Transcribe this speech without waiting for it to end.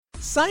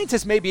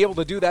Scientists may be able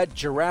to do that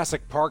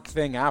Jurassic Park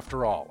thing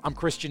after all. I'm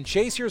Christian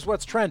Chase, here's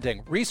what's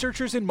trending.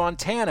 Researchers in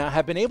Montana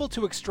have been able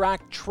to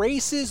extract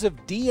traces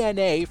of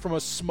DNA from a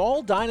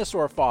small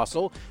dinosaur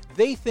fossil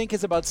they think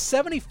is about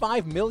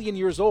 75 million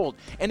years old,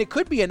 and it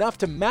could be enough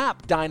to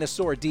map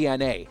dinosaur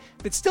DNA.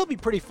 It'd still be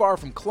pretty far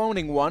from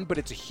cloning one, but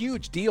it's a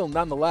huge deal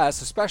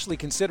nonetheless, especially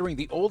considering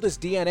the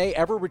oldest DNA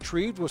ever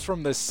retrieved was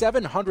from the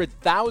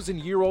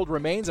 700,000-year-old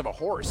remains of a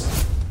horse.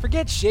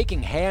 Forget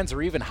shaking hands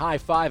or even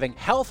high-fiving.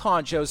 Health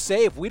honchos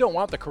say if we don't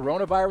want the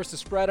coronavirus to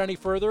spread any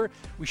further,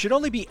 we should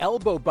only be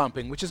elbow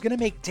bumping, which is going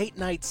to make date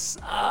night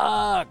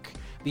suck.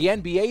 The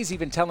NBA's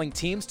even telling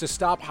teams to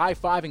stop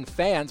high-fiving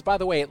fans. By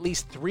the way, at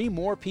least 3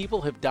 more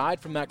people have died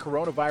from that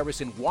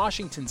coronavirus in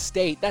Washington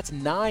State. That's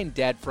 9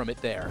 dead from it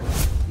there.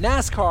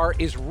 NASCAR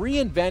is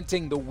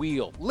reinventing the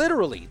wheel.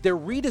 Literally, they're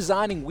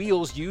redesigning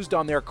wheels used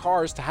on their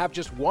cars to have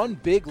just one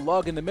big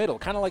lug in the middle,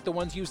 kind of like the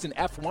ones used in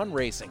F1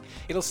 racing.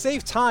 It'll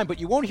save time, but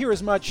you won't hear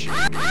as much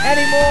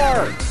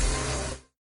anymore.